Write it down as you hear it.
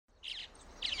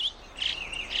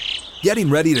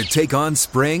Getting ready to take on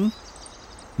spring?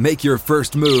 Make your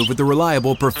first move with the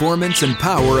reliable performance and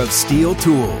power of Steel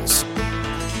tools.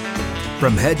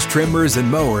 From hedge trimmers and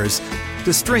mowers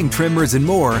to string trimmers and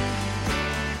more,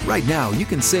 right now you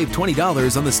can save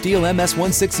 $20 on the Steel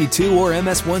MS-162 or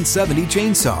MS-170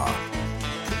 chainsaw.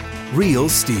 Real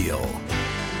Steel.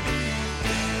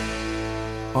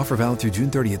 Offer valid through June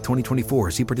 30th,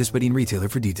 2024. See participating retailer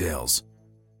for details.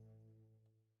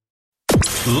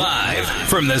 Live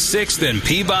from the 6th and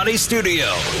Peabody Studio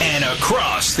and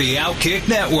across the Outkick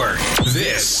Network,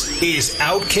 this is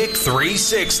Outkick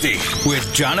 360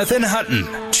 with Jonathan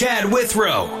Hutton, Chad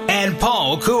Withrow, and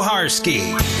Paul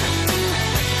Kuharsky.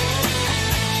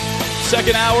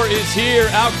 Second hour is here.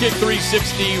 Outkick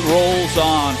 360 rolls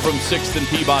on from 6th and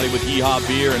Peabody with Yeehaw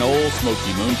Beer and Old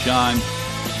Smoky Moonshine.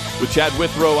 With Chad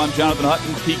Withrow, I'm Jonathan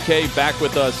Hutton. PK back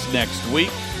with us next week.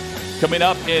 Coming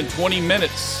up in 20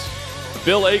 minutes,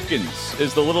 Bill Akins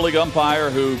is the Little League umpire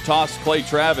who tossed Clay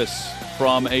Travis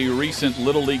from a recent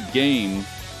Little League game.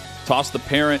 Tossed the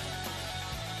parent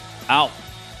out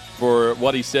for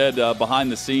what he said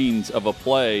behind the scenes of a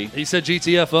play. He said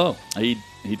GTFO.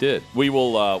 He did.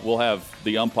 We'll have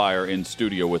the umpire in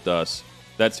studio with us.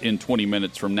 That's in 20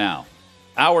 minutes from now.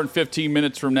 Hour and 15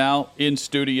 minutes from now, in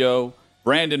studio,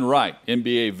 Brandon Wright,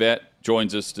 NBA vet,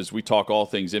 joins us as we talk all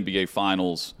things NBA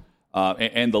Finals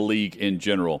and the league in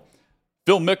general.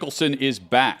 Phil Mickelson is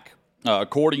back.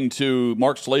 According to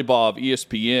Mark Schlabach of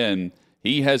ESPN,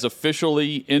 he has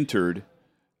officially entered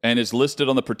and is listed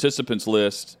on the participants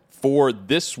list for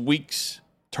this week's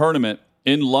tournament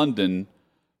in London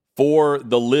for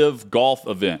the Live Golf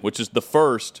event, which is the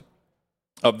first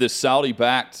of this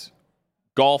Saudi-backed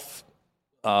golf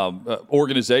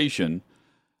organization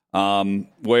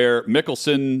where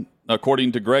Mickelson,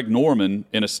 according to Greg Norman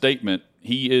in a statement,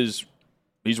 he's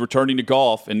returning to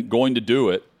golf and going to do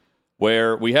it,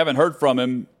 where we haven't heard from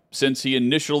him since he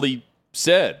initially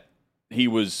said he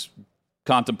was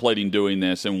contemplating doing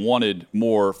this and wanted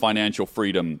more financial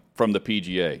freedom from the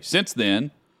PGA. Since then,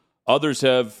 others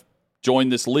have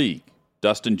joined this league.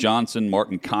 Dustin Johnson,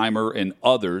 Martin Keimer, and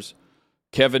others.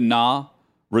 Kevin Na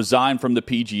resigned from the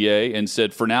PGA and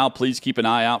said, for now, please keep an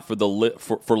eye out for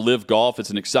Live Golf. It's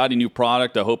an exciting new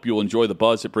product. I hope you'll enjoy the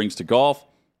buzz it brings to golf.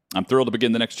 I'm thrilled to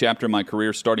begin the next chapter of my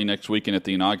career starting next weekend at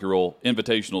the inaugural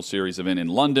Invitational Series event in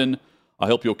London. I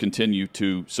hope you'll continue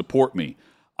to support me.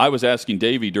 I was asking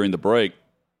Davey during the break,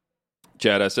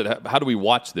 Chad, I said, how do we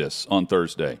watch this on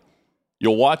Thursday?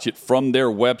 You'll watch it from their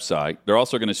website. They're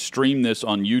also going to stream this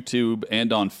on YouTube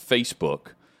and on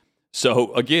Facebook.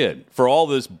 So, again, for all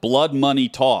this blood money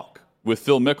talk with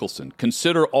Phil Mickelson,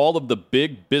 consider all of the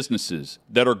big businesses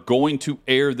that are going to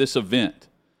air this event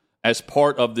as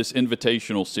part of this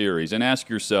invitational series, and ask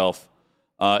yourself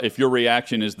if your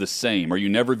reaction is the same. Are you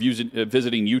never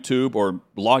visiting YouTube or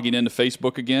logging into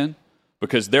Facebook again?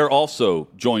 Because they're also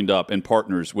joined up and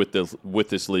partners with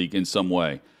this league in some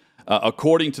way.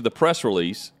 According to the press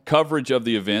release, coverage of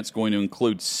the event is going to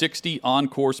include 60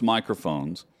 on-course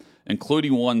microphones,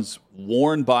 including ones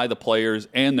worn by the players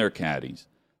and their caddies,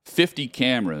 50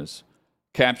 cameras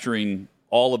capturing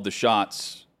all of the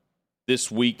shots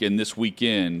this week and this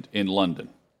weekend in London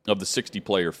of the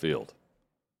 60-player field.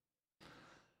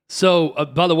 So,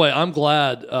 by the way, I'm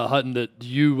glad, Hutton, that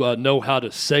you know how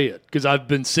to say it, because I've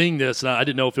been seeing this, and I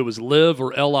didn't know if it was Live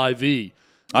or Live.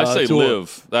 I say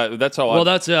Live. That's how Well,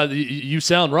 that's you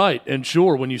sound right and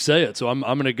sure when you say it, so I'm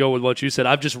going to go with what you said.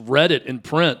 I've just read it in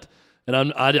print, and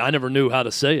I never knew how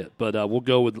to say it, but we'll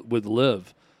go with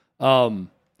Live.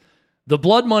 The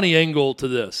blood money angle to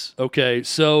this, okay,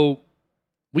 so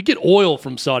we get oil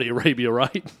from Saudi Arabia,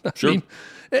 right? Sure. I mean,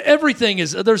 everything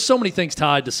there's so many things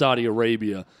tied to Saudi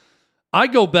Arabia. I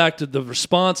go back to the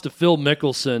response to Phil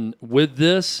Mickelson with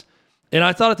this, and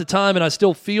I thought at the time, and I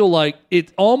still feel like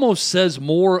it almost says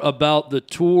more about the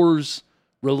tour's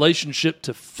relationship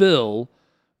to Phil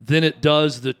than it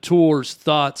does the tour's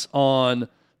thoughts on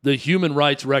the human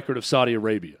rights record of Saudi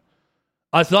Arabia.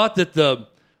 I thought that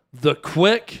the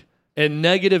quick and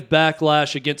negative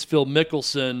backlash against Phil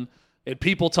Mickelson and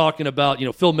people talking about,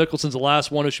 Phil Mickelson's the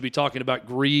last one who should be talking about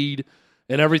greed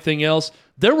and everything else.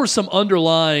 There were some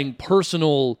underlying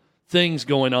personal things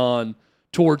going on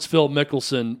towards Phil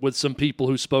Mickelson with some people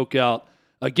who spoke out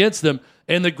against them.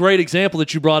 And the great example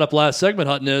that you brought up last segment,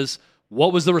 Hutton, is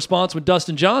what was the response when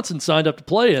Dustin Johnson signed up to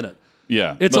play in it?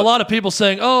 Yeah. It's a lot of people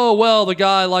saying, oh, well, the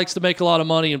guy likes to make a lot of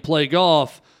money and play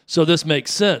golf, so this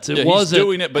makes sense. It wasn't, he's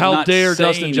doing it, but how not dare saying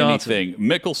Dustin Johnson. Anything.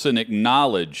 Mickelson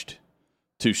acknowledged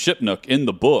to Shipnuck in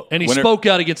the book. And he spoke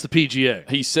out against the PGA.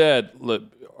 He said, look,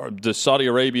 does Saudi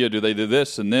Arabia, do they do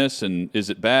this, and is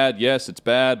it bad? Yes, it's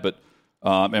bad, but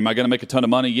am I going to make a ton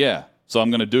of money? Yeah. so I'm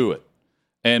going to do it.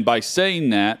 And by saying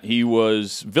that, he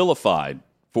was vilified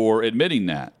for admitting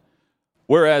that.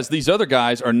 Whereas these other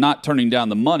guys are not turning down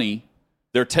the money.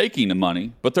 They're taking the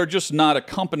money, but they're just not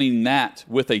accompanying that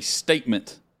with a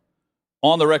statement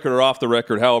on the record or off the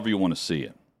record, however you want to see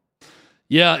it.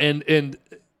 Yeah, and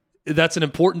that's an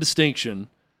important distinction.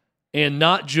 And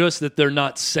not just that they're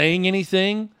not saying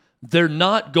anything, they're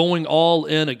not going all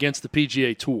in against the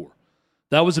PGA Tour.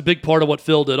 That was a big part of what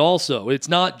Phil did also. It's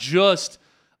not just,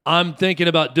 I'm thinking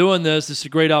about doing this, this is a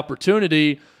great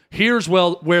opportunity. Here's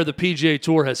where the PGA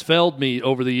Tour has failed me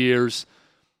over the years.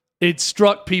 It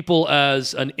struck people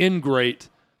as an ingrate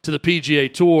to the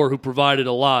PGA Tour, who provided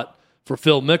a lot for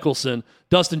Phil Mickelson.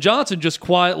 Dustin Johnson just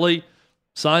quietly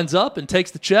signs up and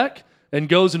takes the check and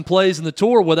goes and plays in the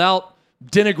tour without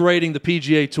denigrating the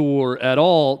PGA Tour at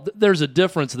all. There's a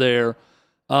difference there.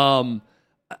 I'm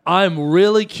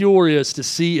really curious to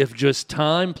see if just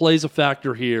time plays a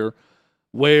factor here,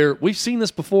 where we've seen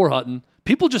this before, Hutton.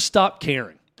 People just stop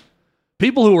caring.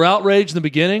 People who were outraged in the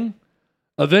beginning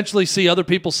eventually see other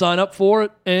people sign up for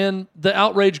it, and the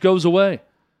outrage goes away.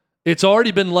 It's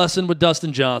already been lessened with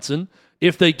Dustin Johnson.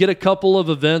 If they get a couple of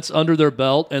events under their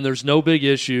belt and there's no big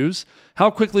issues, how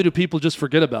quickly do people just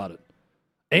forget about it?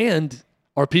 And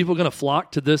are people going to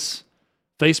flock to this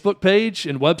Facebook page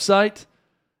and website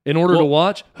in order to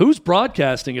watch? Who's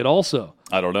broadcasting it also?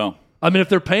 I don't know. I mean, if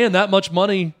they're paying that much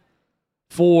money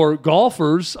for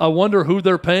golfers, I wonder who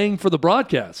they're paying for the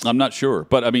broadcast. I'm not sure,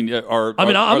 but I'm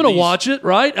going to watch it,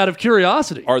 right, out of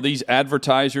curiosity. Are these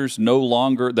advertisers no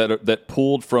longer that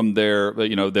pulled from their,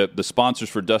 the sponsors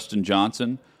for Dustin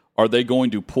Johnson? Are they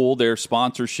going to pull their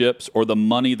sponsorships or the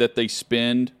money that they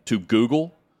spend to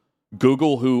Google,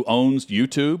 who owns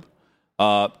YouTube,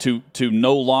 to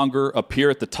no longer appear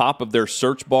at the top of their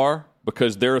search bar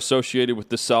because they're associated with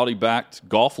the Saudi-backed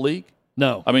golf league?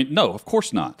 No. I mean, no, of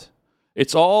course not.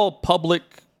 It's all public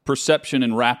perception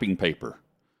and wrapping paper.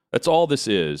 That's all this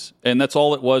is, and that's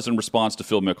all it was in response to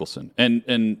Phil Mickelson.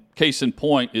 And case in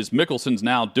point is Mickelson's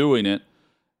now doing it.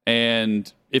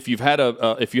 And if you've had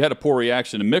a poor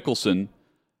reaction to Mickelson,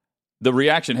 the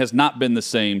reaction has not been the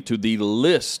same to the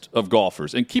list of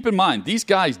golfers. And keep in mind, these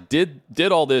guys did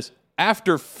all this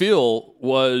after Phil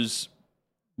was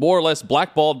more or less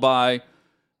blackballed by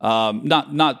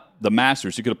not the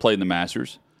Masters. He could have played in the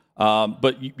Masters.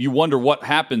 But you wonder what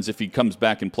happens if he comes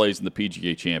back and plays in the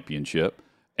PGA Championship,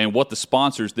 and what the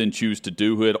sponsors then choose to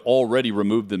do, who had already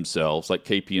removed themselves, like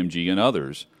KPMG and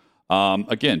others.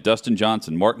 Again, Dustin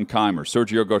Johnson, Martin Keimer,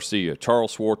 Sergio Garcia,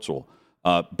 Charles Schwartzel,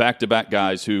 back-to-back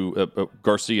guys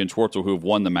Garcia and Schwartzel, who have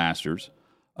won the Masters.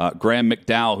 Graham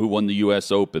McDowell, who won the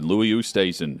U.S. Open. Louis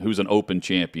Oosthuizen, who's an Open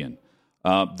champion.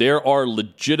 There are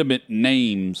legitimate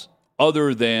names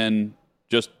other than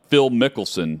just Phil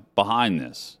Mickelson behind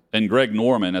this. And Greg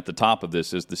Norman at the top of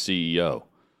this is the CEO.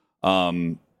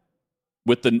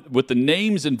 With the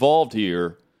names involved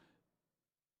here,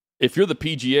 if you're the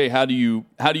PGA, how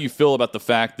do you feel about the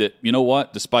fact that, you know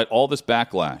what, despite all this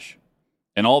backlash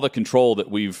and all the control that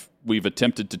we've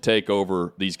attempted to take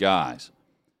over these guys,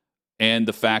 and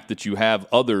the fact that you have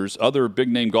other big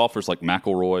name golfers like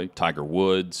McIlroy, Tiger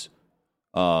Woods,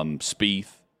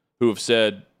 Spieth, who have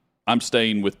said, I'm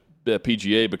staying with the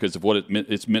PGA because of what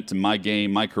it's meant to my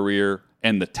game, my career,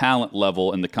 and the talent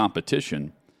level and the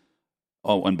competition.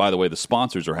 Oh, and by the way, the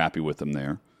sponsors are happy with them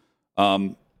there.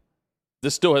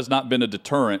 This still has not been a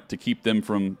deterrent to keep them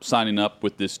from signing up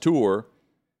with this tour,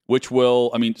 which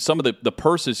will, some of the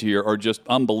purses here are just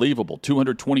unbelievable.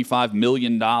 $225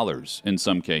 million in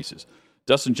some cases.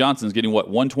 Dustin Johnson's getting,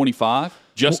 what, $125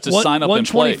 just to sign up and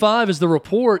play? $125 is the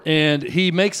report, and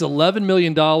he makes $11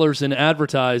 million in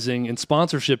advertising and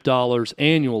sponsorship dollars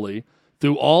annually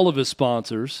through all of his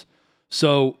sponsors.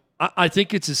 So I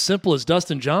think it's as simple as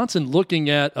Dustin Johnson looking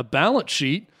at a balance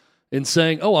sheet and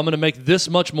saying, oh, I'm going to make this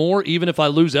much more even if I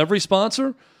lose every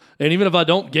sponsor, and even if I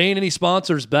don't gain any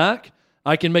sponsors back,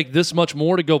 I can make this much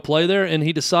more to go play there, and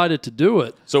he decided to do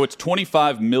it. So it's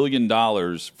 $25 million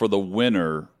for the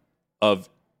winner of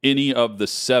any of the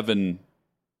 7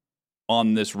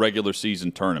 on this regular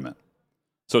season tournament.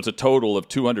 So it's a total of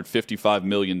 $255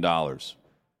 million.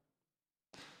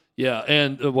 Yeah,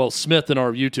 and, Smith in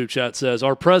our YouTube chat says,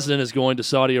 our president is going to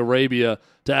Saudi Arabia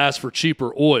to ask for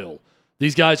cheaper oil.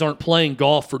 These guys aren't playing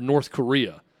golf for North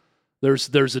Korea.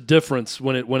 There's a difference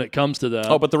when it comes to that.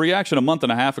 Oh, but the reaction a month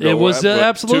and a half ago, it was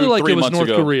absolutely like it was North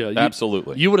Korea.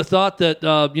 Absolutely, you would have thought that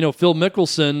Phil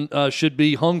Mickelson should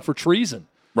be hung for treason,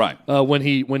 right? When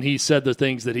he said the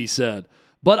things that he said.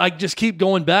 But I just keep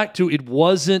going back to, it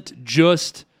wasn't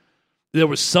just, there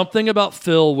was something about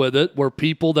Phil with it where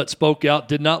people that spoke out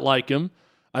did not like him.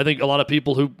 I think a lot of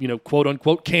people who, quote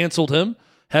unquote, canceled him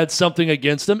had something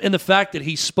against him. And the fact that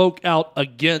he spoke out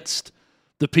against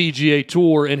the PGA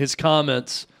Tour in his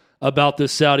comments about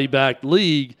this Saudi-backed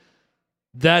league,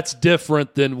 that's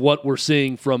different than what we're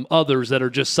seeing from others that are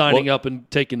just signing up and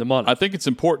taking the money. I think it's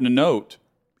important to note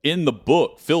in the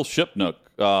book, Phil Shipnuck,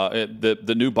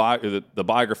 the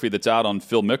biography that's out on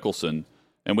Phil Mickelson,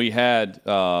 and we had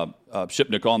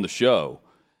Shipnuck on the show.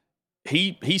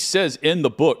 He says in the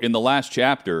book, in the last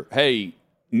chapter, hey,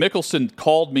 Mickelson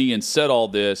called me and said all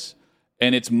this,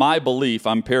 and it's my belief,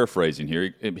 I'm paraphrasing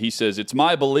here, he says, it's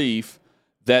my belief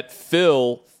that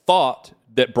Phil thought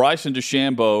that Bryson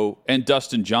DeChambeau and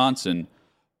Dustin Johnson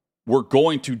were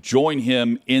going to join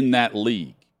him in that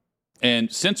league.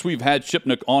 And since we've had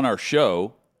Shipnuck on our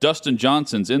show, Dustin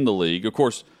Johnson's in the league. Of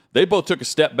course, they both took a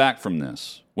step back from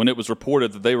this. When it was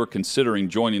reported that they were considering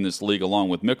joining this league along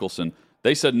with Mickelson,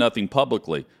 they said nothing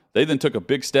publicly. They then took a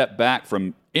big step back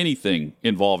from anything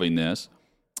involving this.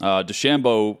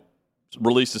 DeChambeau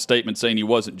released a statement saying he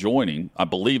wasn't joining. I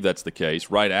believe that's the case,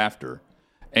 right after.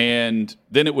 And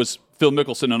then it was Phil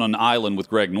Mickelson on an island with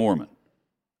Greg Norman.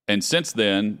 And since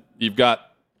then, you've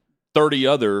got 30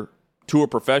 other tour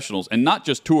professionals, and not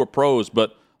just tour pros,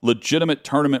 but legitimate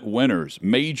tournament winners,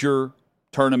 major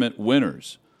tournament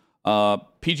winners,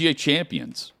 PGA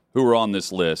champions who are on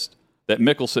this list that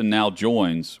Mickelson now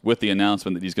joins with the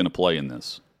announcement that he's going to play in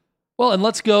this. Well, and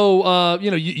let's go,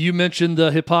 you mentioned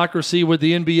the hypocrisy with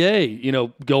the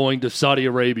NBA, going to Saudi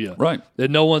Arabia. Right. That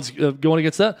no one's going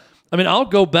against that. I mean, I'll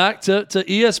go back to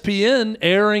ESPN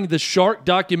airing the Shark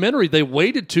documentary. They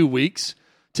waited 2 weeks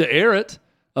to air it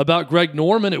about Greg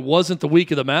Norman. It wasn't the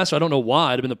week of the Masters. I don't know why.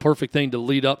 It would have been the perfect thing to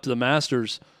lead up to the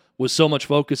Masters with so much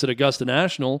focus at Augusta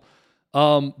National.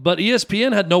 But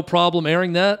ESPN had no problem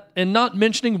airing that and not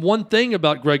mentioning one thing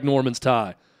about Greg Norman's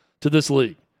tie to this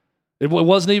league. It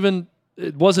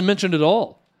wasn't mentioned at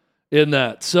all in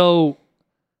that. So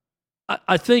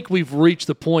I think we've reached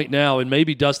the point now, and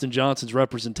maybe Dustin Johnson's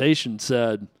representation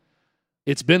said,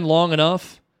 it's been long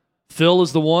enough. Phil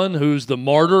is the one who's the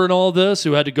martyr in all this,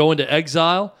 who had to go into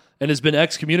exile and has been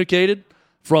excommunicated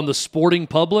from the sporting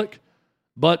public.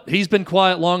 But he's been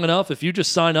quiet long enough. If you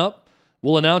just sign up,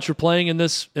 we'll announce you're playing in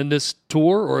this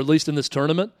tour, or at least in this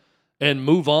tournament, and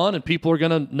move on, and people are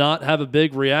going to not have a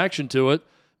big reaction to it.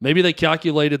 Maybe they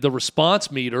calculated the response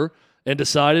meter and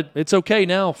decided it's okay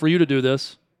now for you to do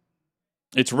this.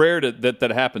 It's rare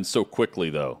that happens so quickly,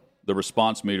 though, the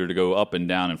response meter to go up and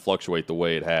down and fluctuate the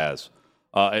way it has,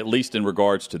 at least in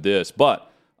regards to this.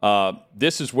 But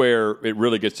this is where it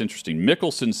really gets interesting.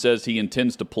 Mickelson says he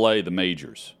intends to play the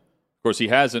majors. Of course, he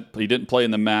didn't play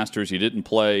in the Masters. He didn't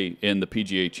play in the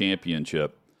PGA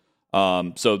Championship.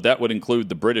 So that would include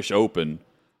the British Open,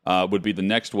 would be the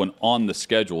next one on the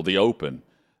schedule, the Open.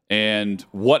 And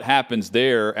what happens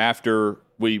there after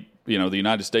the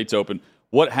United States Open,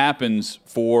 what happens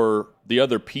for the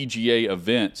other PGA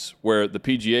events where the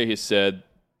PGA has said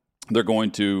they're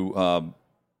going to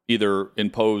either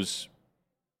impose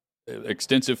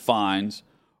extensive fines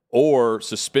or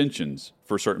suspensions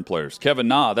for certain players. Kevin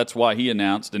Na, that's why he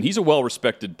announced, and he's a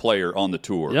well-respected player on the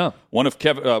tour. Yeah. One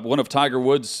of Tiger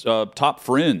Woods' top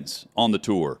friends on the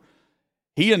tour.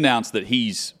 He announced that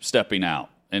he's stepping out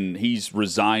and he's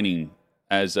resigning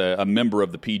as a member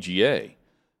of the PGA.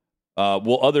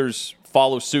 Will others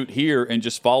follow suit here and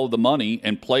just follow the money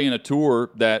and play in a tour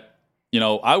that,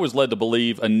 I was led to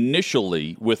believe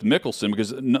initially with Mickelson,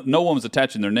 because no one was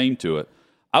attaching their name to it.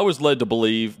 I was led to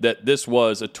believe that this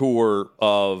was a tour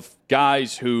of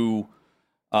guys who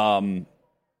would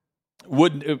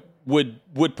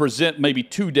present maybe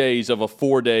 2 days of a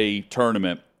 4-day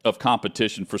tournament of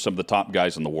competition for some of the top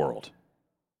guys in the world,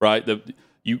 right?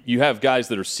 You have guys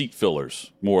that are seat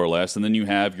fillers, more or less, and then you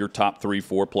have your top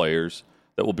 3-4 players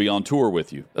that will be on tour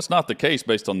with you. That's not the case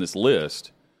based on this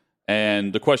list.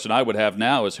 And the question I would have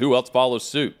now is who else follows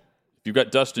suit? If you've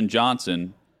got Dustin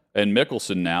Johnson and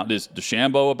Mickelson now, is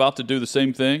DeChambeau about to do the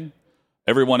same thing?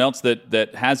 Everyone else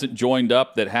that hasn't joined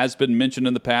up, that has been mentioned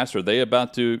in the past, are they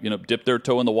about to dip their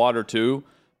toe in the water too?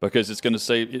 Because they're going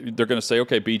to say,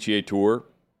 okay, PGA Tour,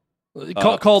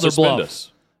 call their bluff.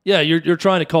 Us. Yeah, you're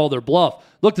trying to call their bluff.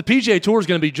 Look, the PGA Tour is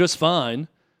going to be just fine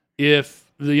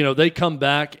if they come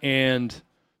back and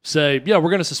say, yeah,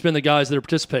 we're going to suspend the guys that are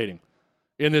participating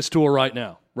in this tour right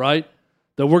now, right?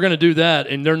 That we're going to do that,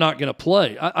 and they're not going to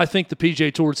play. I think the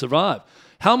PGA Tour would survive.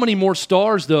 How many more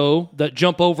stars, though, that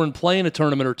jump over and play in a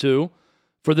tournament or two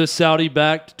for this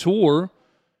Saudi-backed tour,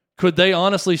 could they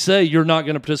honestly say you're not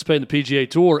going to participate in the PGA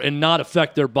Tour and not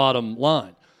affect their bottom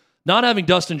line? Not having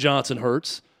Dustin Johnson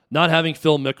hurts. Not having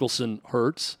Phil Mickelson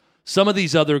hurts. Some of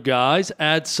these other guys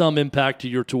add some impact to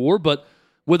your tour, but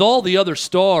With all the other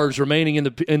stars remaining in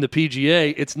the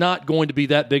PGA, it's not going to be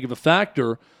that big of a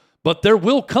factor. But there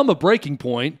will come a breaking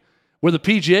point where the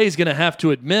PGA is going to have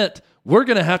to admit we're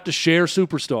going to have to share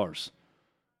superstars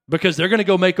because they're going to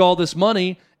go make all this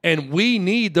money, and we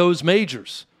need those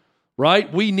majors,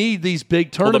 right? We need these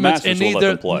big tournaments and need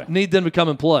them to come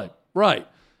and play, right?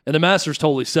 And the Masters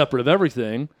totally separate of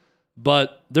everything,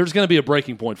 but there's going to be a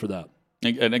breaking point for that.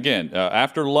 And again,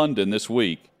 after London this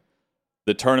week,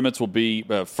 the tournaments will be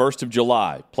 1st of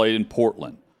July, played in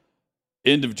Portland.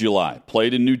 End of July,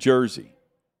 played in New Jersey.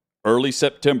 Early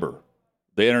September,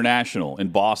 the International in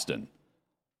Boston.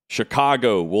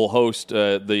 Chicago will host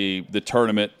the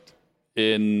tournament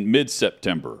in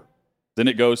mid-September. Then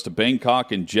it goes to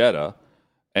Bangkok and Jeddah,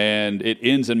 and it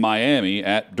ends in Miami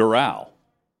at Doral.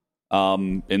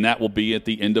 And that will be at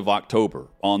the end of October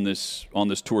on this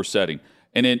tour setting.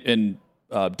 And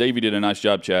Davey did a nice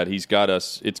job, Chad. He's got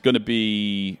us. It's going to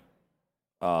be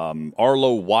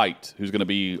Arlo White who's going to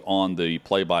be on the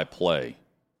play-by-play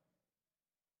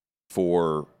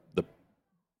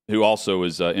who also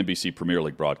is NBC Premier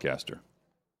League broadcaster.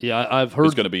 Yeah, I've heard.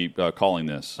 Who's going to be calling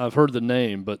this? I've heard the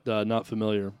name, but not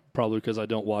familiar. Probably because I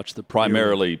don't watch the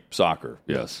primarily soccer.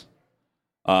 Yes.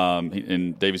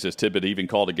 And Davey says Tibbet even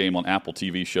called a game on Apple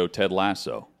TV show Ted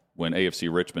Lasso when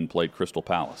AFC Richmond played Crystal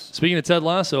Palace. Speaking of Ted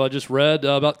Lasso, I just read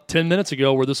about 10 minutes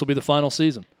ago where this will be the final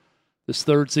season. This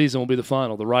third season will be the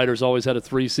final. The writers always had a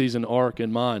 3-season arc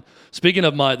in mind. Speaking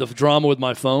of the drama with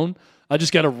my phone, I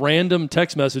just got a random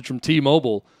text message from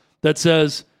T-Mobile that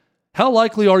says, how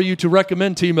likely are you to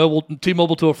recommend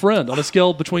T-Mobile to a friend on a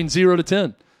scale between 0 to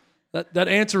 10? That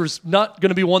answer is not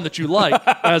going to be one that you like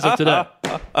as of today.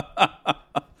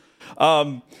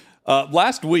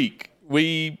 Last week,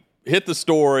 we hit the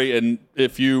story, and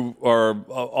if you are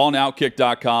on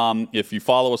Outkick.com, if you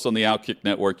follow us on the Outkick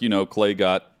Network, you know Clay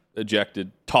got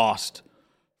ejected, tossed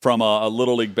from a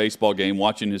Little League baseball game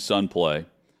watching his son play.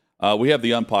 We have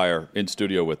the umpire in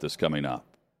studio with us coming up.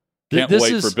 Can't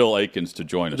wait for Bill Akins to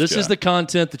join us. This is the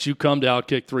content that you come to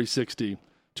Outkick 360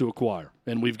 to acquire,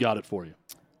 and we've got it for you.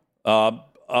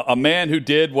 A man who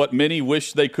did what many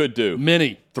wish they could do.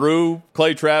 Many. Threw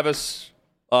Clay Travis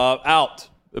out,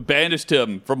 banished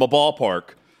him from a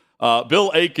ballpark.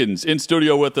 Bill Akins in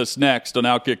studio with us next on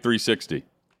Outkick 360.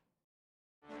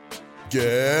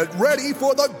 Get ready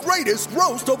for the greatest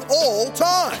roast of all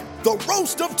time, the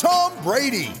Roast of Tom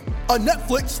Brady, a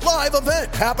Netflix live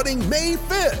event happening May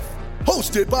 5th.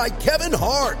 Hosted by Kevin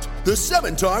Hart, the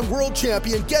 7-time world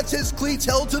champion gets his cleats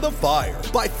held to the fire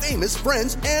by famous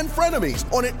friends and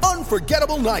frenemies on an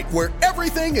unforgettable night where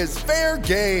everything is fair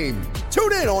game.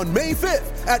 Tune in on May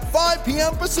 5th at 5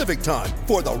 p.m. Pacific time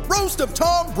for the Roast of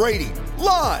Tom Brady,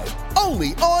 live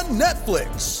only on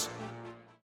Netflix.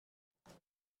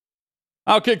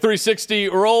 Outkick 360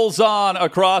 rolls on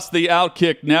across the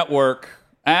Outkick network.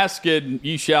 Ask and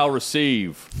ye shall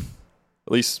receive.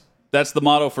 At least that's the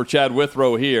motto for Chad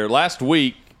Withrow here. Last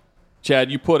week, Chad,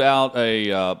 you put out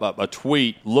a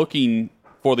tweet looking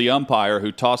for the umpire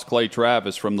who tossed Clay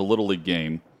Travis from the Little League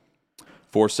game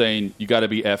for saying, you got to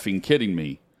be effing kidding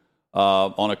me,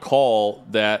 on a call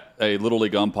that a Little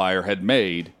League umpire had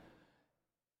made.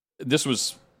 This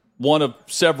was one of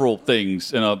several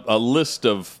things in a list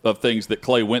of things that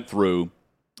Clay went through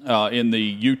in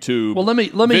the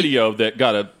YouTube video that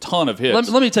got a ton of hits.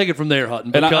 Let me take it from there,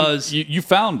 Hutton, because you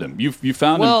found him. You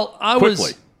found him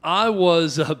quickly. I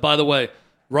was by the way,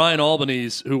 Ryan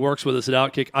Albanese, who works with us at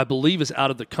Outkick, I believe is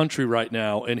out of the country right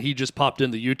now, and he just popped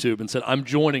into YouTube and said, I'm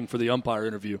joining for the umpire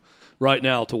interview right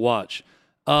now to watch.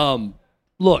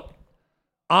 Look,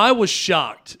 I was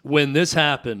shocked when this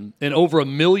happened, and over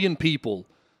 1 million people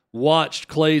watched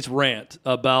Clay's rant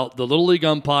about the Little League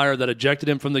umpire that ejected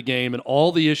him from the game and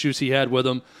all the issues he had with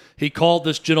him. He called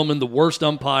this gentleman the worst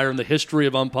umpire in the history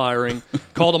of umpiring,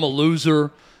 called him a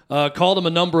loser, called him a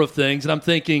number of things. And I'm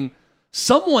thinking,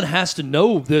 someone has to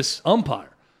know this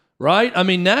umpire, right? I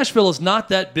mean, Nashville is not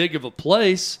that big of a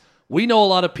place. We know a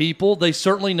lot of people. They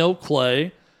certainly know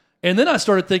Clay. And then I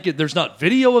started thinking, there's not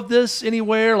video of this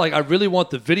anywhere. Like, I really want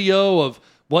the video of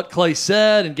what Clay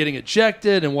said and getting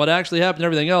ejected and what actually happened and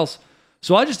everything else.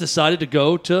 So I just decided to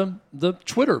go to the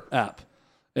Twitter app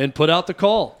and put out the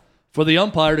call for the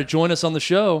umpire to join us on the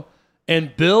show.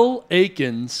 And Bill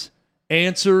Akins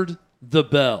answered the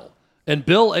bell. And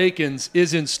Bill Akins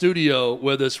is in studio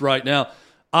with us right now.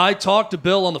 I talked to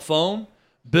Bill on the phone.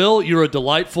 Bill, you're a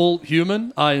delightful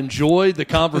human. I enjoyed the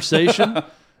conversation.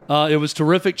 It was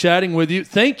terrific chatting with you.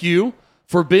 Thank you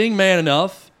for being man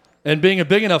enough and being a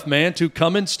big enough man to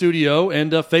come in studio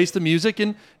and face the music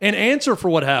and answer for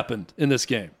what happened in this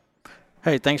game.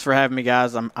 Hey, thanks for having me,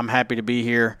 guys. I'm happy to be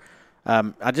here.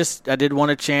 I did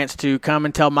want a chance to come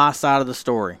and tell my side of the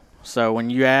story. So when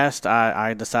you asked,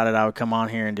 I decided I would come on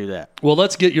here and do that. Well,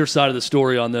 let's get your side of the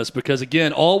story on this because,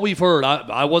 again, all we've heard,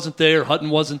 I wasn't there, Hutton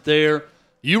wasn't there,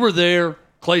 you were there,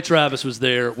 Clay Travis was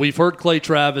there. We've heard Clay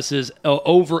Travis's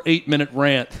over 8-minute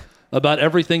rant about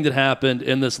everything that happened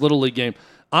in this Little League game.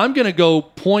 I'm going to go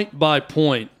point by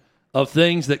point of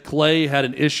things that Clay had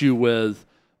an issue with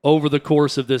over the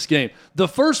course of this game. The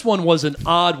first one was an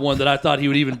odd one that I thought he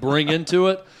would even bring into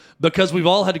it because we've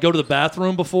all had to go to the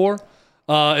bathroom before,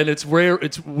 and it's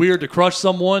weird to crush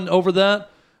someone over that.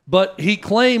 But he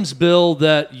claims, Bill,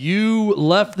 that you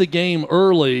left the game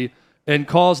early and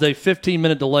caused a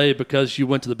 15-minute delay because you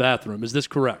went to the bathroom. Is this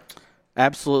correct?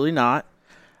 Absolutely not.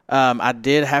 I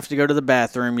did have to go to the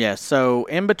bathroom, yes. So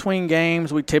in between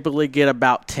games, we typically get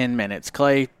about 10 minutes.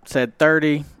 Clay said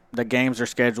 30. The games are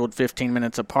scheduled 15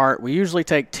 minutes apart. We usually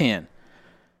take 10.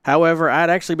 However, I'd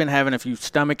actually been having a few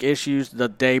stomach issues the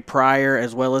day prior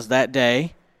as well as that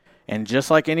day. And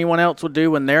just like anyone else would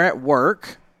do when they're at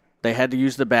work, they had to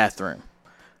use the bathroom.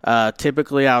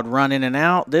 Typically, I would run in and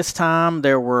out. This time,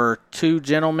 there were 2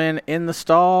 gentlemen in the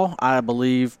stall, I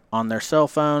believe, on their cell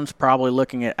phones, probably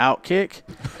looking at Outkick.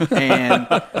 And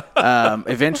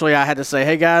eventually, I had to say,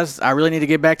 hey, guys, I really need to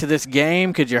get back to this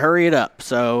game. Could you hurry it up?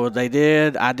 So they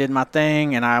did. I did my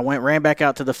thing, and I ran back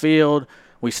out to the field.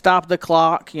 We stopped the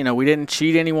clock. You know, we didn't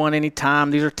cheat anyone any time.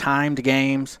 These are timed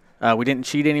games. We didn't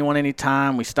cheat anyone any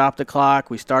time. We stopped the clock.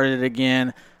 We started it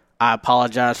again. I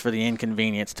apologize for the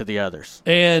inconvenience to the others.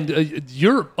 And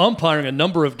you're umpiring a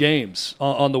number of games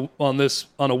on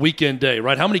a weekend day,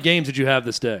 right? How many games did you have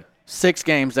this day? 6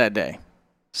 games that day.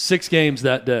 6 games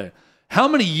that day. How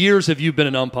many years have you been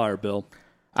an umpire, Bill?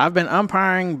 I've been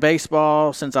umpiring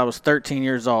baseball since I was 13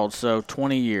 years old, so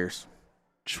 20 years.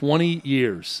 20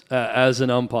 years as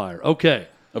an umpire. Okay.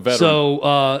 A veteran.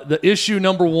 So the issue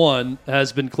number 1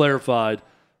 has been clarified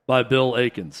by Bill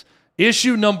Akins.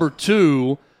 Issue number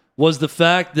 2 was the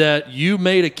fact that you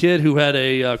made a kid who had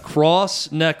a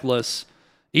cross necklace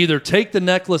either take the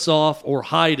necklace off or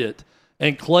hide it,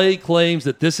 and Clay claims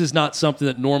that this is not something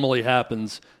that normally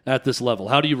happens at this level.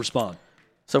 How do you respond?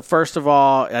 So first of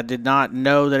all, I did not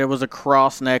know that it was a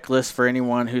cross necklace for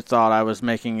anyone who thought I was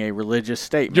making a religious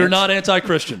statement. You're not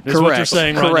anti-Christian, is Correct. what you're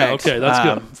saying right now. Okay, that's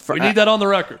good. We need that on the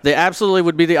record. They absolutely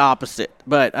would be the opposite.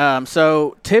 But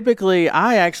so typically,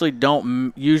 I actually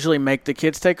don't usually make the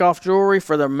kids take off jewelry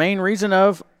for the main reason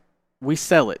of we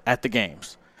sell it at the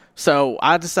games. So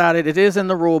I decided it is in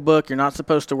the rule book. You're not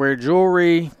supposed to wear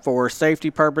jewelry for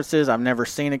safety purposes. I've never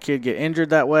seen a kid get injured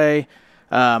that way.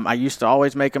 I used to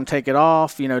always make them take it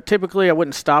off. You know, typically I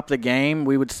wouldn't stop the game.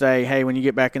 We would say, hey, when you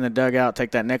get back in the dugout,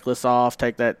 take that necklace off,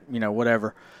 take that,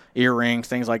 whatever, earrings,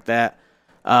 things like that.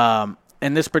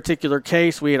 In this particular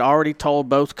case, we had already told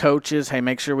both coaches, hey,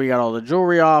 make sure we got all the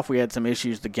jewelry off. We had some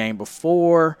issues the game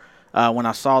before. When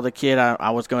I saw the kid,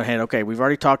 I was going ahead, okay, we've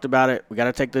already talked about it. We got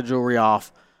to take the jewelry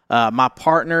off. My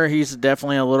partner, he's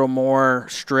definitely a little more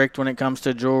strict when it comes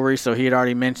to jewelry, so he had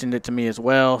already mentioned it to me as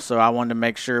well, so I wanted to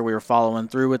make sure we were following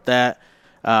through with that.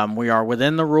 We are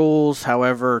within the rules.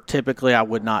 However, typically I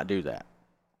would not do that.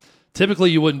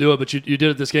 Typically you wouldn't do it, but you did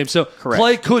it this game. So Correct.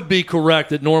 Clay could be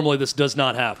correct that normally this does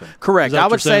not happen. Correct. I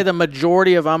would say the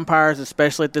majority of umpires,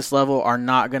 especially at this level, are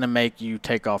not going to make you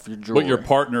take off your jewelry. But your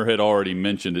partner had already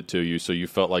mentioned it to you, so you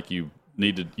felt like you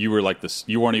were like this.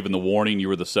 You weren't even the warning. You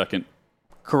were the second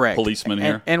Correct. policeman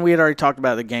here. And we had already talked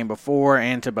about the game before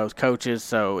and to both coaches,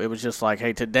 so it was just like,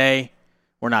 hey, today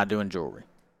we're not doing jewelry.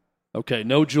 Okay,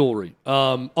 no jewelry.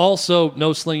 Also,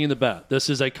 no slinging the bat. This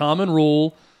is a common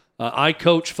rule. I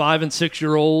coach 5- and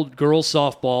 6-year-old girls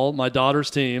softball, my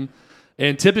daughter's team,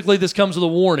 and typically this comes with a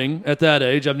warning at that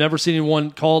age. I've never seen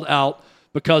anyone called out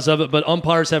because of it, but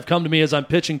umpires have come to me as I'm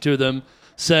pitching to them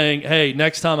saying, hey,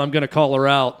 next time I'm going to call her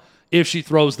out if she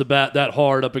throws the bat that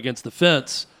hard up against the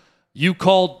fence. You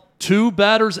called 2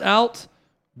 batters out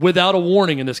without a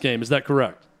warning in this game. Is that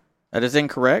correct? That is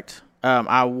incorrect.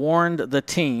 I warned the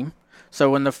team.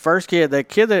 So when the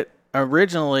kid that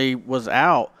originally was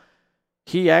out,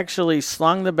 he actually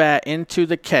slung the bat into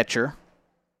the catcher.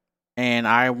 And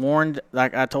I warned,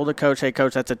 like I told the coach, hey,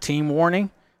 coach, that's a team warning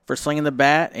for slinging the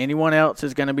bat. Anyone else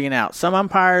is going to be an out. Some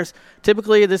umpires,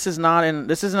 typically this isn't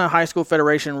a high school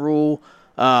federation rule.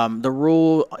 The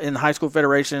rule in the high school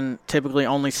federation typically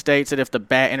only states that if the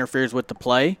bat interferes with the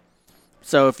play.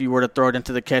 So if you were to throw it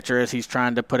into the catcher as he's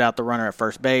trying to put out the runner at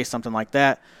first base, something like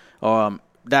that,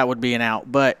 that would be an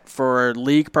out. But for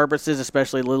league purposes,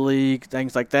 especially Little League,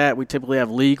 things like that, we typically have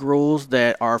league rules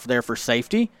that are there for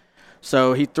safety.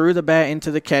 So he threw the bat into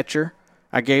the catcher.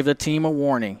 I gave the team a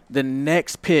warning. The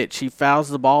next pitch, he fouls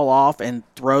the ball off and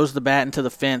throws the bat into the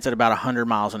fence at about 100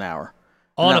 miles an hour.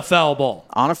 On a foul ball.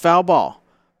 On a foul ball.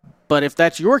 But if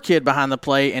that's your kid behind the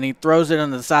plate and he throws it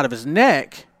on the side of his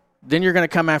neck, then you're going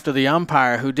to come after the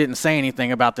umpire who didn't say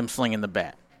anything about them slinging the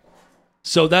bat.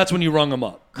 So that's when you rung him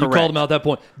up. Correct. You called him out at that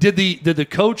point. Did the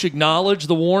coach acknowledge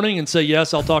the warning and say,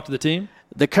 yes, I'll talk to the team?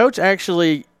 The coach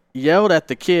actually yelled at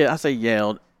the kid. I say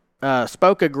yelled.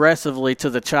 Spoke aggressively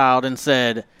to the child and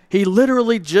said, he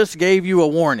literally just gave you a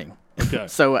warning. Okay.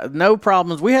 So no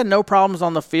problems. We had no problems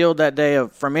on the field that day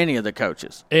from any of the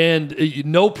coaches. And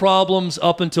no problems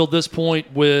up until this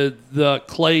point with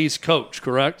Clay's coach,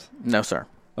 correct? No, sir.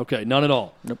 Okay, none at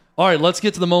all. Nope. All right, let's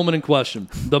get to the moment in question.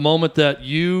 The moment that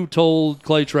you told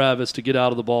Clay Travis to get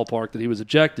out of the ballpark, that he was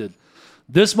ejected.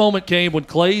 This moment came when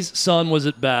Clay's son was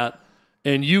at bat,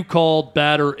 and you called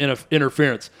batter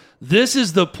interference. This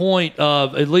is the point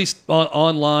of, at least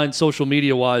online, social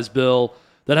media-wise, Bill,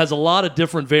 that has a lot of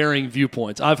different varying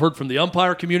viewpoints. I've heard from the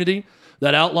umpire community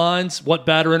that outlines what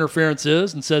batter interference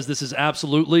is and says this is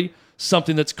absolutely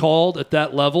something that's called at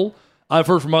that level. I've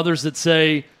heard from others that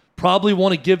say probably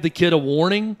want to give the kid a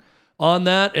warning on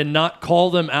that and not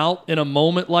call them out in a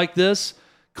moment like this.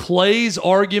 Clay's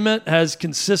argument has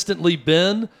consistently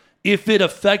been if it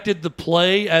affected the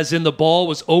play, as in the ball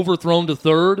was overthrown to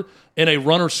third and a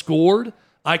runner scored,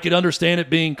 I could understand it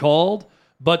being called.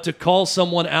 But to call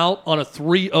someone out on a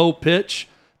 3-0 pitch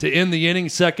to end the inning,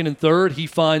 second and third, he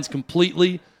finds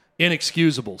completely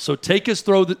inexcusable. So take us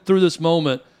through this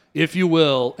moment, if you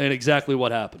will, and exactly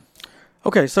what happened.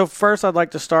 Okay, so first I'd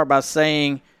like to start by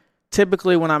saying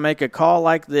typically when I make a call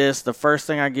like this, the first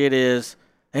thing I get is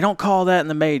they don't call that in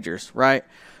the majors, right?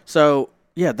 So,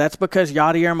 yeah, that's because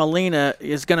Yadier Molina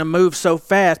is going to move so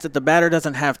fast that the batter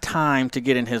doesn't have time to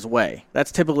get in his way.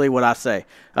 That's typically what I say.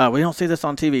 We don't see this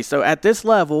on TV. So at this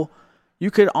level,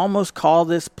 you could almost call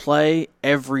this play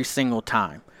every single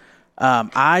time.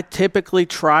 I typically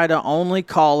try to only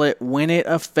call it when it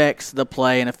affects the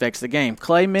play and affects the game.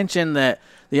 Clay mentioned that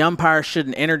the umpires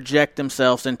shouldn't interject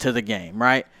themselves into the game,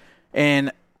 right?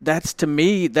 And that's, to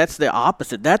me, that's the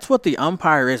opposite. That's what the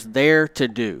umpire is there to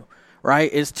do,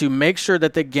 right, is to make sure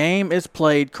that the game is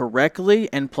played correctly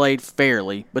and played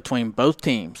fairly between both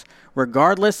teams.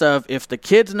 Regardless of if the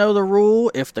kids know the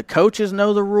rule, if the coaches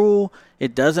know the rule,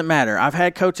 it doesn't matter. I've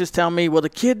had coaches tell me, well, the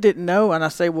kid didn't know, and I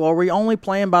say, well, are we only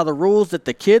playing by the rules that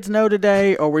the kids know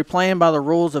today, or are we playing by the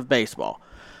rules of baseball?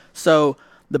 So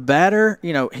the batter,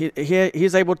 you know,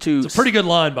 he's able to. It's a pretty good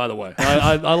line, by the way.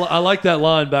 I like that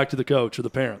line back to the coach or the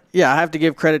parent. Yeah, I have to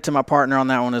give credit to my partner on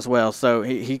that one as well. So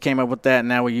he came up with that, and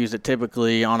now we use it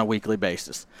typically on a weekly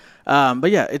basis.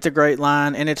 But yeah, it's a great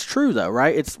line, and it's true though,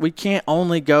 right? We can't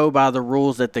only go by the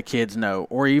rules that the kids know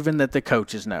or even that the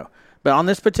coaches know. But on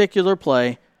this particular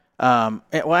play,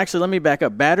 well, actually, let me back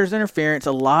up. Batter's interference,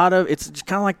 it's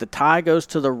kind of like the tie goes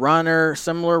to the runner,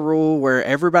 similar rule where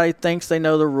everybody thinks they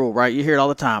know the rule, right? You hear it all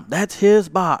the time. That's his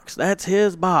box. That's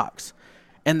his box.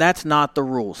 And that's not the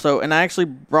rule. So, and I actually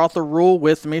brought the rule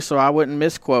with me so I wouldn't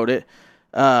misquote it.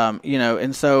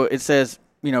 And so it says,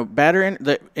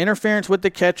 the interference with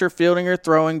the catcher fielding or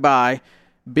throwing by.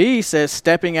 B says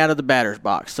stepping out of the batter's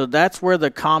box. So that's where the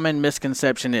common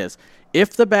misconception is.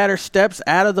 If the batter steps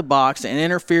out of the box and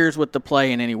interferes with the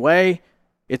play in any way,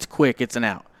 it's quick, it's an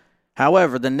out.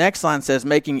 However, the next line says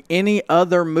making any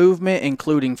other movement,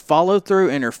 including follow-through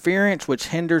interference, which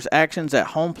hinders actions at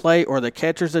home plate or the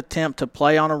catcher's attempt to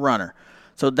play on a runner.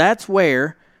 So that's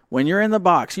where, when you're in the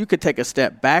box, you could take a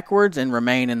step backwards and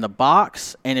remain in the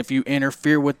box, and if you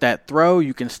interfere with that throw,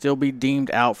 you can still be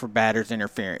deemed out for batter's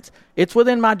interference. It's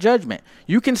within my judgment.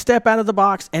 You can step out of the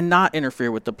box and not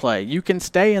interfere with the play. You can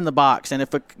stay in the box, and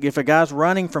if a guy's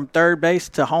running from third base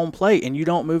to home plate and you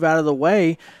don't move out of the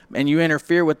way and you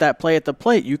interfere with that play at the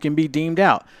plate, you can be deemed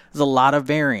out. There's a lot of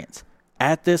variance.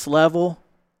 At this level,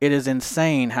 it is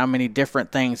insane how many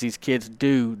different things these kids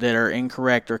do that are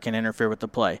incorrect or can interfere with the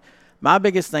play. My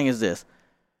biggest thing is this.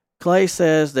 Clay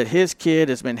says that his kid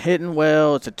has been hitting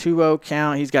well. It's a 2-0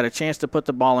 count. He's got a chance to put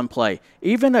the ball in play.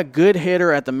 Even a good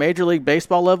hitter at the Major League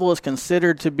Baseball level is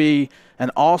considered to be an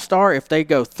all-star if they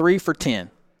go 3 for 10.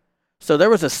 So there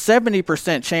was a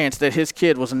 70% chance that his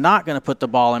kid was not going to put the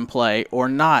ball in play or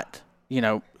not,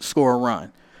 score a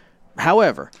run.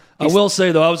 However, I will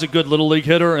say, though, I was a good Little League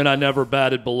hitter, and I never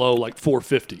batted below like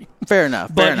 450. Fair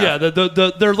enough. But, yeah,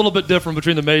 they're a little bit different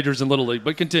between the majors and Little League,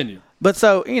 but continue. But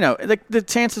so, the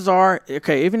chances are,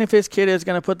 okay, even if his kid is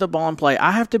going to put the ball in play, I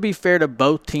have to be fair to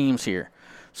both teams here.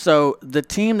 So the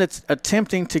team that's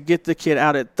attempting to get the kid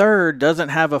out at third doesn't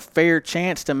have a fair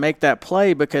chance to make that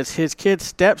play because his kid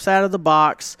steps out of the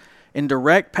box in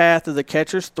direct path of the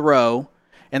catcher's throw,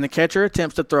 and the catcher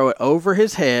attempts to throw it over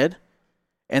his head.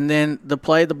 And then the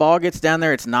ball gets down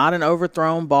there. It's not an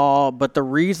overthrown ball, but the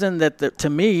reason that to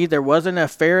me there wasn't a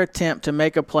fair attempt to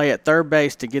make a play at third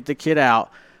base to get the kid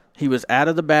out. He was out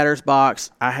of the batter's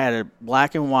box. I had a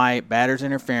black and white batter's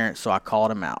interference, so I called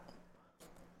him out.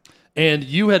 And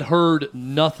you had heard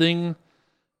nothing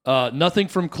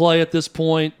from Clay at this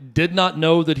point. Did not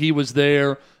know that he was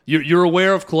there. You're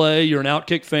aware of Clay. You're an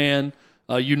Outkick fan.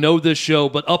 You know this show,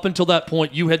 but up until that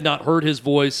point, you had not heard his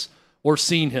voice or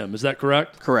seen him. Is that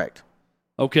correct? Correct.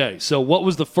 Okay, so what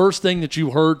was the first thing that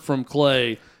you heard from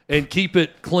Clay? And keep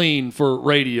it clean for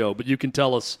radio, but you can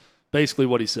tell us basically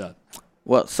what he said.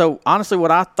 Well, so honestly,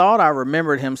 what I thought I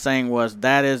remembered him saying was,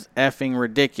 "That is effing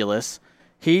ridiculous."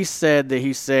 He said,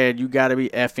 "You got to be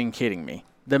effing kidding me."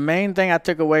 The main thing I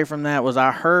took away from that was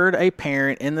I heard a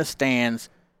parent in the stands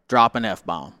drop an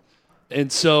F-bomb.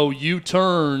 And so you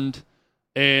turned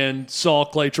and saw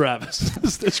Clay Travis.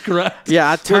 Is this correct?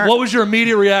 Yeah, I turned. What was your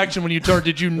immediate reaction when you turned?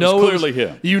 Did you know it was clearly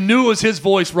him? You knew it was his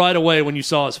voice right away when you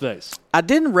saw his face. I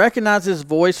didn't recognize his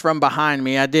voice from behind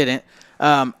me. I didn't.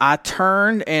 I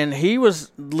turned, and he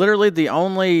was literally the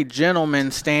only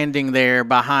gentleman standing there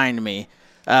behind me.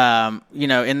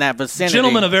 In that vicinity.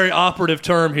 Gentleman, a very operative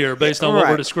term here based on what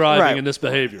we're describing in this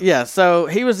behavior. Yeah, so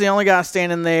he was the only guy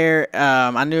standing there.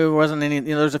 I knew there wasn't any,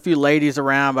 there's a few ladies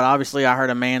around, but obviously I heard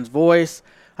a man's voice.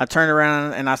 I turned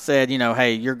around and I said,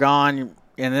 hey, you're gone.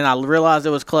 And then I realized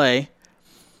it was Clay.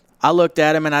 I looked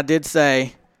at him and I did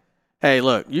say, hey,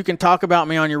 look, you can talk about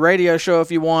me on your radio show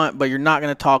if you want, but you're not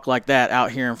going to talk like that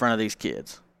out here in front of these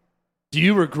kids. Do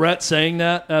you regret saying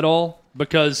that at all?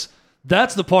 Because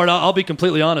that's the part, I'll be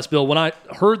completely honest, Bill. When I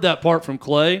heard that part from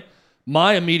Clay,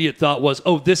 my immediate thought was,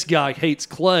 oh, this guy hates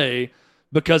Clay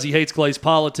because he hates Clay's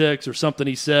politics or something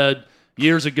he said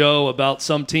years ago about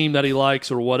some team that he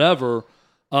likes or whatever.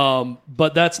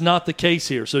 But that's not the case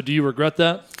here. So do you regret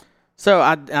that? So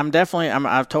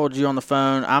I've told you on the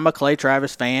phone, I'm a Clay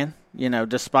Travis fan,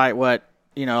 despite what,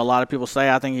 a lot of people say.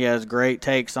 I think he has great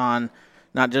takes on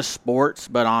not just sports,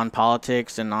 but on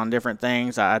politics and on different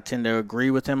things. I tend to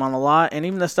agree with him on a lot. And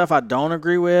even the stuff I don't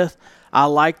agree with, I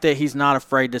like that he's not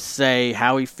afraid to say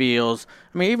how he feels.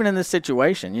 I mean, even in this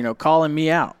situation, calling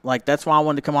me out. Like, that's why I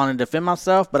wanted to come on and defend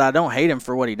myself, but I don't hate him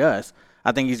for what he does.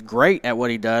 I think he's great at what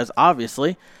he does,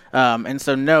 obviously. And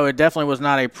so, no, it definitely was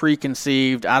not a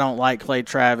preconceived, I don't like Clay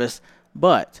Travis.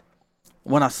 But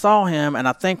when I saw him, and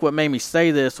I think what made me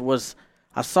say this was,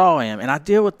 I saw him, and I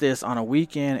deal with this on a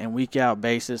week in and week out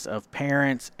basis of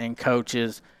parents and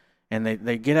coaches, and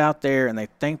they get out there and they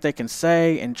think they can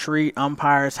say and treat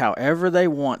umpires however they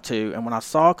want to. And when I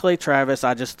saw Clay Travis,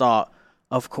 I just thought,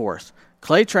 of course.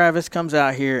 Clay Travis comes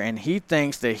out here and he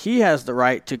thinks that he has the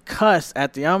right to cuss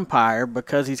at the umpire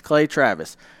because he's Clay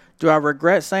Travis. Do I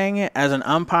regret saying it as an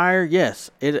umpire? Yes.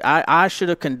 I should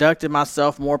have conducted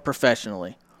myself more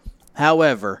professionally.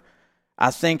 However, I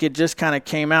think it just kind of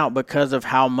came out because of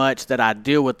how much that I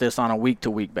deal with this on a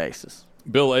week-to-week basis.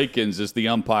 Bill Akins is the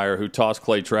umpire who tossed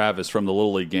Clay Travis from the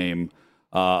Little League game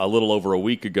a little over a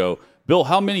week ago. Bill,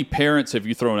 how many parents have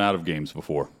you thrown out of games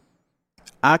before?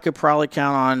 I could probably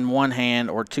count on one hand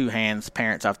or two hands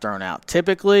parents I've thrown out.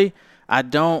 Typically, I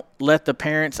don't let the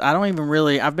parents –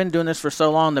 I've been doing this for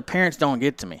so long, the parents don't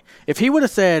get to me. If he would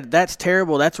have said, that's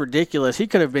terrible, that's ridiculous, he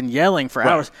could have been yelling for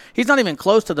hours. He's not even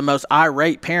close to the most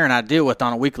irate parent I deal with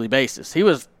on a weekly basis. He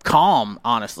was calm,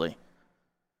 honestly.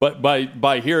 But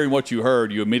by hearing what you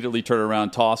heard, you immediately turn around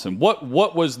and toss him. What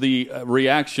was the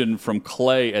reaction from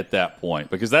Clay at that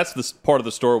point? Because that's the part of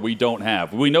the story we don't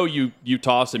have. We know you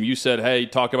tossed him. You said, hey,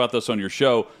 talk about this on your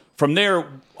show. From there,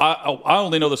 I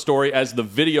only know the story as the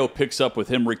video picks up with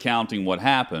him recounting what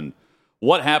happened.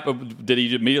 What happened? Did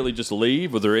he immediately just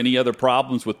leave? Were there any other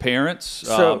problems with parents?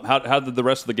 So, how did the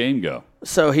rest of the game go?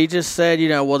 So he just said,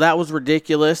 well, that was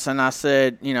ridiculous. And I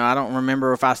said, I don't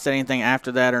remember if I said anything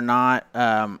after that or not.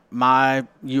 My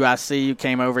UIC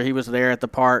came over. He was there at the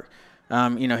park.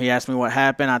 He asked me what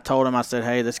happened. I told him, I said,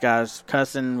 hey, this guy's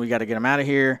cussing. We got to get him out of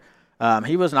here.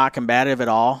 He was not combative at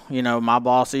all. My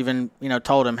boss even,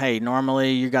 told him, hey,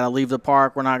 normally you got to leave the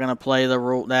park. We're not going to play the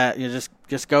rule that you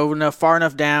just go far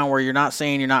enough down where you're not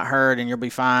seen, you're not heard, and you'll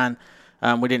be fine.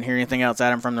 We didn't hear anything else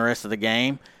at him from the rest of the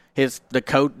game. The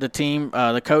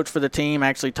coach for the team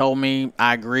actually told me,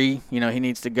 I agree, he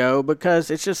needs to go because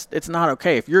it's not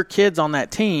okay. If your kid's on that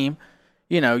team,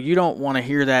 you don't want to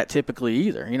hear that typically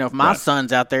either. If my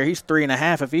son's out there, he's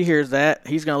 3.5. If he hears that,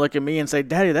 he's going to look at me and say,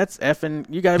 Daddy, that's effing,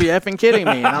 you got to be effing kidding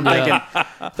me. And I'm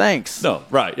thinking, thanks. No,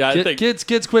 right. Yeah, I think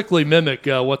kids quickly mimic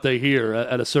what they hear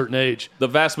at a certain age. The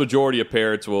vast majority of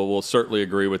parents will certainly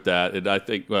agree with that. And I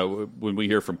think when we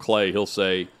hear from Clay, he'll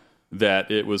say,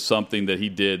 that it was something that he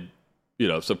did,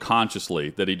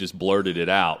 subconsciously, that he just blurted it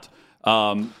out.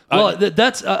 I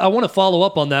want to follow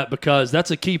up on that because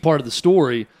that's a key part of the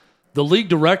story. The league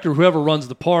director, whoever runs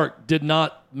the park, did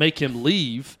not make him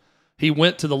leave. He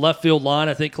went to the left field line,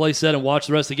 I think Clay said, and watched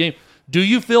the rest of the game. Do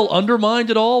you feel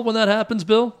undermined at all when that happens,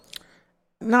 Bill?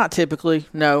 Not typically,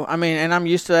 no. I mean, and I'm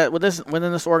used to that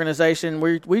within this organization.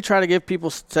 We try to give people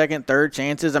second, third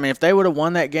chances. I mean, if they would have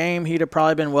won that game, he'd have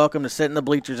probably been welcome to sit in the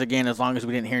bleachers again as long as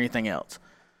we didn't hear anything else.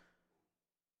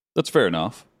 That's fair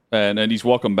enough. And he's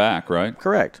welcome back, right?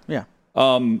 Correct, yeah.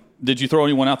 Did you throw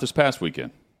anyone out this past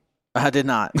weekend? I did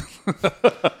not.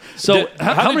 So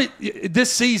how many this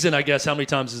season, I guess, how many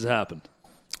times has it happened?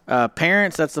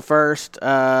 Parents, that's the first.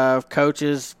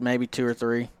 Coaches, maybe 2 or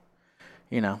 3,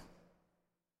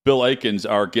 Bill Aikens,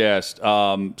 our guest.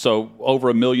 So over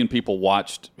 1 million people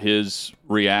watched his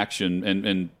reaction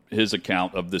and his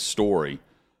account of this story.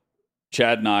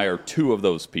 Chad and I are 2 of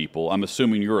those people. I'm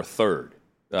assuming you're a third.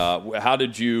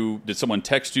 Did someone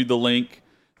text you the link?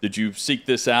 Did you seek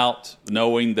this out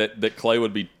knowing that Clay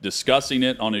would be discussing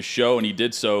it on his show, and he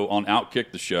did so on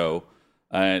Outkick the Show,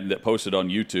 and that posted on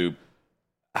YouTube?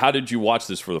 How did you watch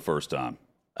this for the first time?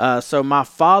 So my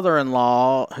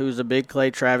father-in-law, who's a big Clay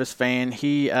Travis fan,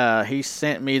 he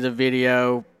sent me the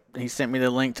video. He sent me the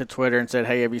link to Twitter and said,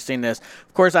 "Hey, have you seen this?"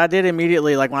 Of course, I did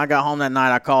immediately. Like when I got home that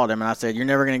night, I called him and I said, "You're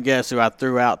never going to guess who I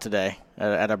threw out today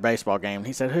at a baseball game." And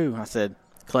he said, "Who?" I said,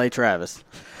 "Clay Travis."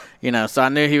 So I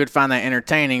knew he would find that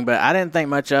entertaining, but I didn't think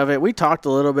much of it. We talked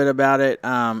a little bit about it,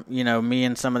 me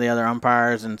and some of the other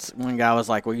umpires, and one guy was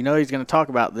like, "Well, he's going to talk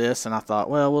about this," and I thought,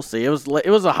 well, we'll see. It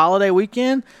was a holiday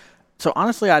weekend, so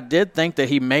honestly, I did think that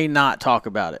he may not talk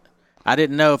about it. I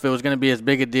didn't know if it was going to be as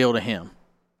big a deal to him.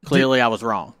 Clearly, I was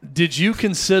wrong. Did you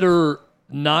consider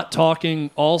not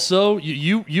talking also?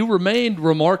 You remained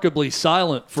remarkably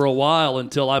silent for a while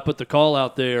until I put the call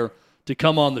out there to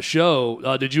come on the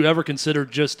show. Did you ever consider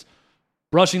just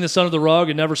brushing this under the rug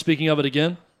and never speaking of it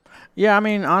again? Yeah, I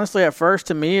mean, honestly, at first,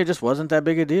 to me, it just wasn't that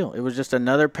big a deal. It was just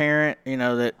another parent,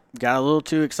 that got a little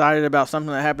too excited about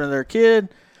something that happened to their kid,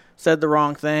 said the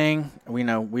wrong thing.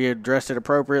 We addressed it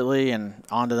appropriately, and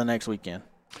on to the next weekend.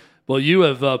 Well, you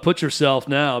have put yourself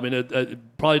now, I mean,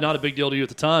 probably not a big deal to you at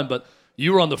the time, but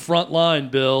you were on the front line,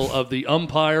 Bill, of the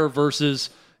umpire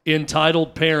versus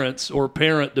entitled parents or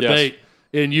parent debate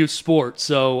in youth sports.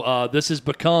 So this has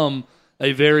become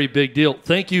a very big deal.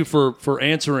 Thank you for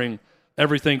answering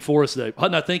everything for us today.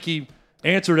 Hutton, I think he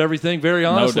answered everything very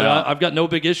honestly. No doubt. I've got no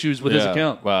big issues with his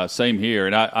account. Same here.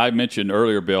 And I mentioned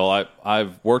earlier, Bill,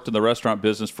 I've worked in the restaurant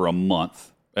business for a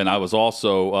month, and I was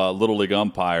also a Little League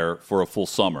umpire for a full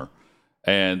summer.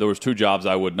 And there was 2 jobs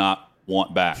I would not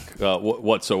want back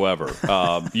whatsoever.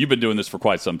 You've been doing this for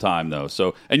quite some time, though.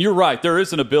 And you're right. There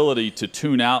is an ability to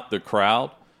tune out the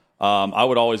crowd. I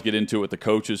would always get into it with the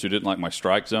coaches who didn't like my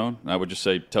strike zone. I would just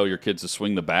say, tell your kids to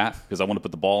swing the bat because I want to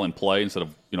put the ball in play instead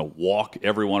of walk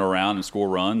everyone around and score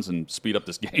runs and speed up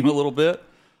this game a little bit.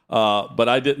 But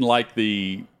I didn't like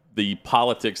the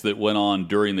politics that went on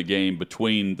during the game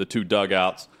between the 2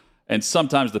 dugouts. And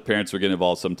sometimes the parents would get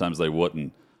involved, sometimes they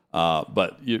wouldn't.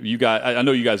 But you guys, I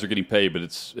know you guys are getting paid, but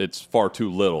it's far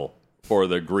too little for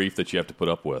the grief that you have to put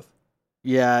up with.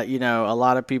 Yeah, a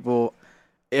lot of people.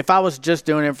 If I was just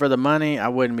doing it for the money, I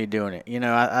wouldn't be doing it.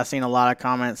 I've seen a lot of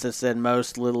comments that said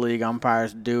most Little League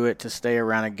umpires do it to stay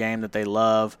around a game that they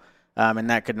love, and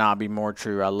that could not be more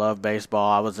true. I love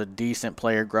baseball. I was a decent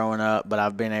player growing up, but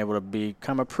I've been able to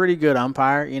become a pretty good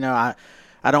umpire.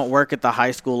 I don't work at the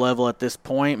high school level at this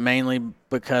point, mainly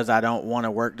because I don't want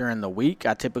to work during the week.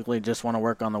 I typically just want to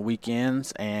work on the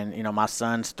weekends, and, my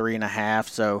son's 3.5,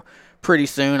 so pretty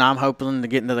soon I'm hoping to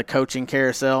get into the coaching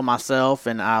carousel myself,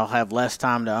 and I'll have less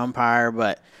time to umpire.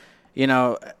 But,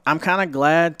 I'm kind of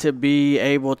glad to be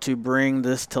able to bring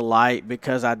this to light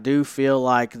because I do feel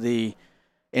like the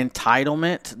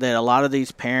entitlement that a lot of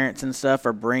these parents and stuff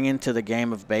are bringing to the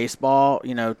game of baseball,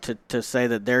 to say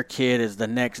that their kid is the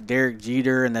next Derek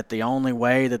Jeter and that the only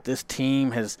way that this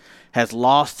team has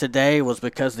lost today was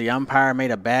because the umpire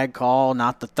made a bad call,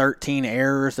 not the 13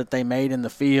 errors that they made in the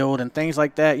field and things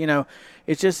like that.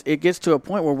 It gets to a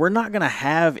point where we're not going to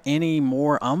have any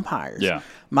more umpires. Yeah.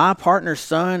 My partner's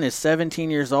son is 17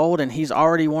 years old, and he's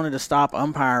already wanted to stop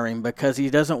umpiring because he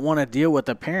doesn't want to deal with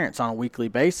the parents on a weekly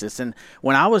basis. And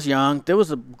when I was young, there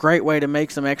was a great way to make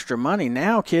some extra money.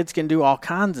 Now kids can do all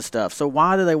kinds of stuff. So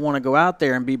why do they want to go out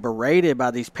there and be berated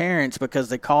by these parents because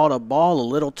they called a ball a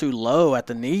little too low at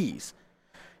the knees?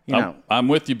 I'm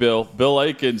with you, Bill. Bill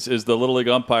Aikens is the Little League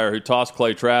umpire who tossed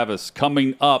Clay Travis.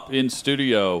 Coming up in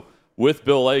studio with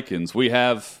Bill Aikens, we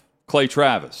have Clay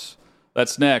Travis.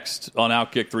 That's next on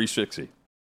Outkick 360.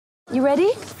 You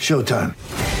ready? Showtime.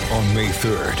 On May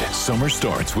 3rd, summer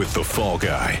starts with The Fall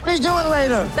Guy. Let's do it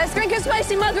later. Let's drink a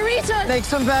spicy margarita. Make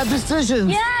some bad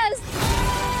decisions. Yes.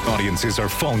 Audiences are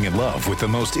falling in love with the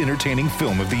most entertaining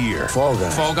film of the year. Fall Guy.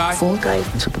 Fall Guy? Fall guy.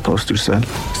 That's what the poster said.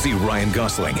 See Ryan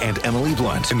Gosling and Emily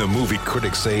Blunt in the movie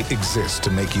critics say exists to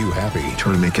make you happy.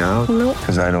 Trying to make it out? Nope.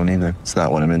 Because I don't either. It's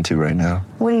not what I'm into right now.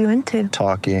 What are you into?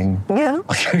 Talking. Yeah.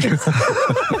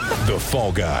 The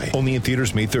Fall Guy. Only in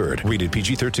theaters May 3rd. Rated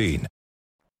PG-13.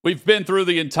 We've been through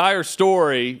the entire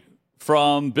story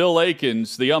from Bill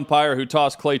Akins, the umpire who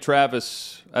tossed Clay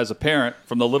Travis as a parent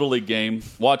from the Little League game,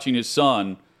 watching his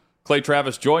son. Clay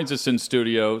Travis joins us in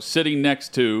studio, sitting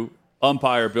next to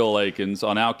umpire Bill Akins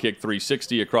on Outkick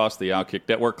 360 across the Outkick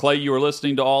Network. Clay, you are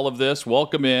listening to all of this.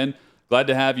 Welcome in. Glad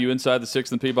to have you inside the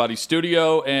 6th and Peabody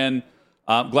studio, and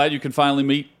I'm glad you can finally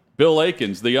meet Bill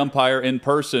Akins, the umpire, in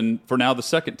person for now the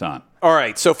second time. All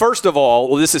right, so first of all,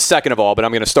 well, this is second of all, but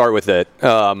I'm going to start with it.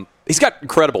 He's got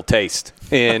incredible taste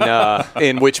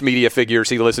in which media figures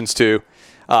he listens to.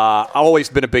 I've always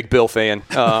been a big Bill fan.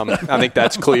 I think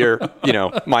that's clear,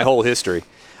 my whole history.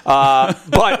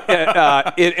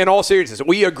 But in all seriousness,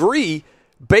 we agree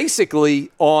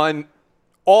basically on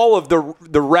all of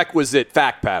the requisite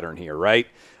fact pattern here, right?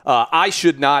 I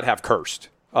should not have cursed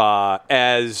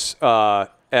as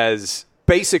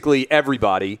basically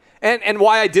everybody, and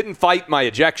why I didn't fight my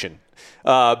ejection,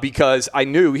 because I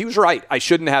knew he was right. I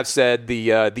shouldn't have said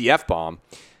the F-bomb.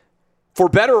 For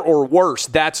better or worse,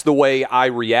 that's the way I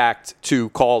react to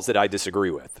calls that I disagree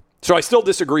with. So I still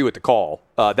disagree with the call,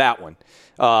 that one.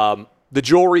 The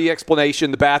jewelry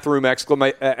explanation, the bathroom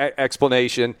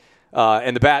explanation,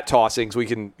 and the bat tossings, we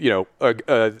can,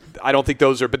 I don't think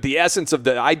those are, but the essence of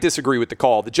I disagree with the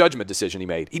call, the judgment decision he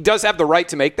made. He does have the right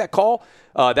to make that call.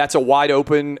 That's a wide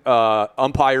open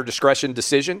umpire discretion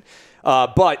decision.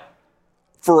 But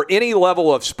for any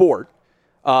level of sport,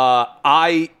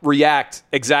 I react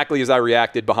exactly as I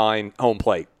reacted behind home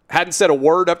plate. Hadn't said a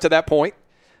word up to that point.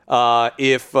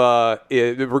 If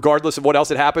regardless of what else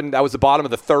had happened, that was the bottom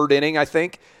of the third inning, I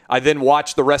think. I then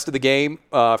watched the rest of the game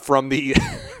from the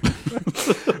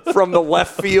from the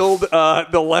left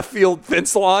field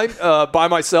fence line by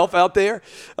myself out there.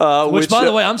 Which, by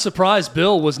the way, I'm surprised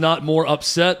Bill was not more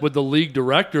upset with the league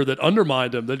director that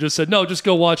undermined him. That just said, "No, just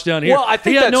go watch down here." Well, I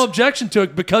think he had no objection to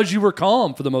it because you were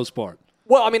calm for the most part.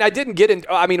 Well, I mean, I didn't get in.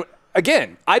 I mean,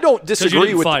 again, I don't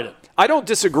disagree with. Fight it. I don't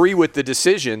disagree with the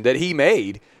decision that he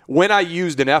made when I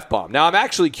used an F-bomb. Now, I'm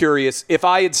actually curious if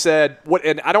I had said what,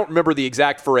 and I don't remember the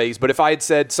exact phrase, but if I had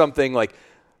said something like,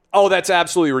 "Oh, that's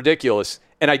absolutely ridiculous,"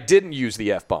 and I didn't use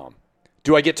the F-bomb,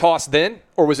 do I get tossed then,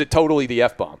 or was it totally the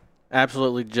F-bomb?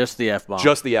 Absolutely just the F-bomb.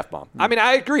 Just the F-bomb. I mean,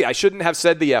 I agree. I shouldn't have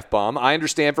said the F-bomb. I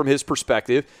understand from his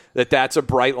perspective that that's a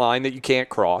bright line that you can't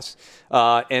cross.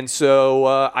 And so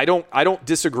I don't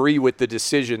disagree with the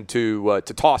decision to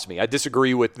toss me. I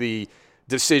disagree with the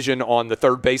decision on the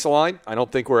third baseline. I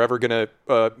don't think we're ever going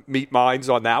to meet minds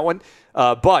on that one.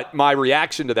 But my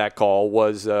reaction to that call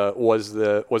was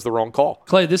the wrong call.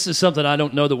 Clay, this is something I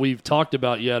don't know that we've talked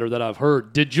about yet or that I've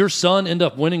heard. Did your son end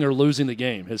up winning or losing the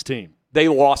game, his team? They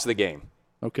lost the game.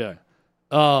 Okay.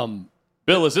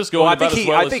 Bill, is this going about as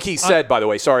well I think he said, by the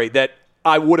way, sorry, that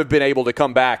I would have been able to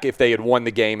come back if they had won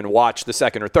the game and watched the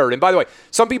second or third. And by the way,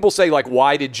 some people say, like,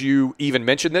 why did you even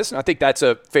mention this? And I think that's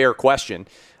a fair question.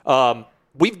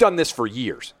 We've done this for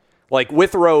years. Like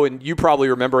Withrow, and you probably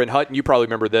remember, and Hutton, you probably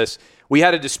remember this. We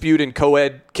had a dispute in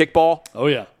co-ed kickball. Oh,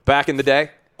 yeah. Back in the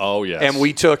day. Oh, yes. And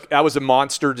that was a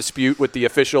monster dispute with the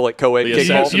official at co-ed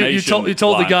kickball. You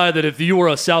told the guy that if you were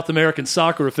a South American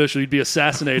soccer official, you'd be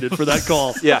assassinated for that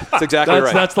call. Yeah, that's exactly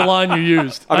right. That's the line you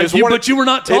used. But you were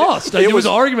not tossed. It was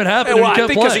an argument happening. Well, I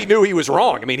think because he knew he was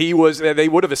wrong. I mean, they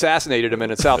would have assassinated him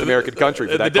in a South American country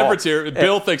for that The call. difference here,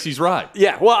 Bill thinks he's right.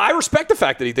 Yeah, well, I respect the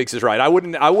fact that he thinks he's right. I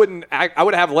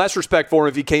would have less respect for him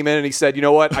if he came in and he said, "You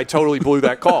know what? I totally blew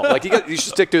that call." Like he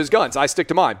should stick to his guns. I stick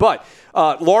to mine. But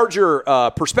larger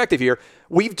perspective here.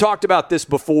 We've talked about this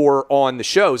before on the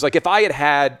shows. Like if I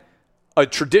had a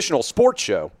traditional sports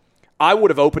show, I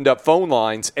would have opened up phone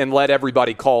lines and let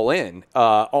everybody call in,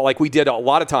 like we did a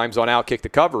lot of times on Outkick the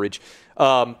Coverage.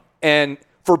 And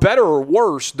for better or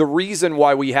worse, the reason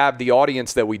why we have the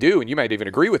audience that we do, and you might even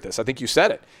agree with this, I think you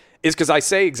said it, is because I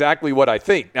say exactly what I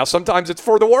think. Now, sometimes it's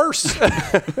for the worse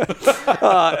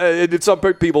in some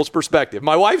people's perspective.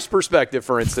 My wife's perspective,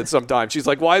 for instance, sometimes she's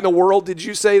like, why in the world did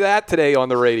you say that today on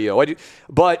the radio?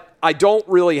 But I don't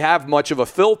really have much of a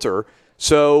filter.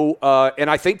 So,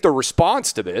 and I think the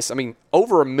response to this, I mean,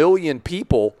 over 1 million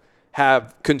people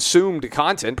have consumed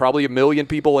content. Probably 1 million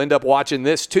people end up watching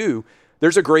this too.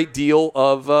 There's a great deal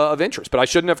of interest, but I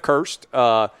shouldn't have cursed.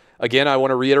 Again, I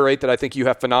want to reiterate that I think you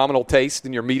have phenomenal taste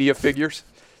in your media figures.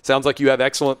 Sounds like you have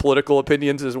excellent political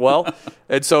opinions as well.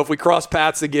 And so if we cross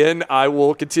paths again, I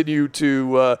will continue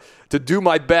to do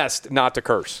my best not to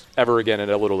curse ever again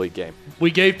in a Little League game. We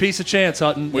gave Peace a chance,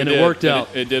 Hutton, and it worked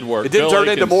out. It did work. It didn't turn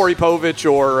into Maury Povich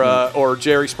or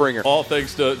Jerry Springer. All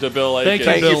thanks to Bill Aikens.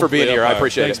 Thank you for being here. I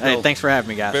appreciate it. Hey, thanks for having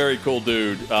me, guys. Very cool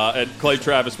dude. And Clay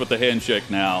Travis with the handshake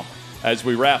now. As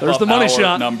we wrap There's up the money hour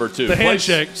shot. number 2. The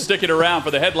handshake. Stick it around for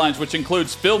the headlines, which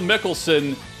includes Phil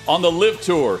Mickelson on the Live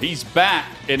Tour. He's back,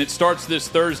 and it starts this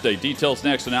Thursday. Details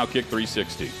next on Outkick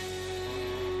 360.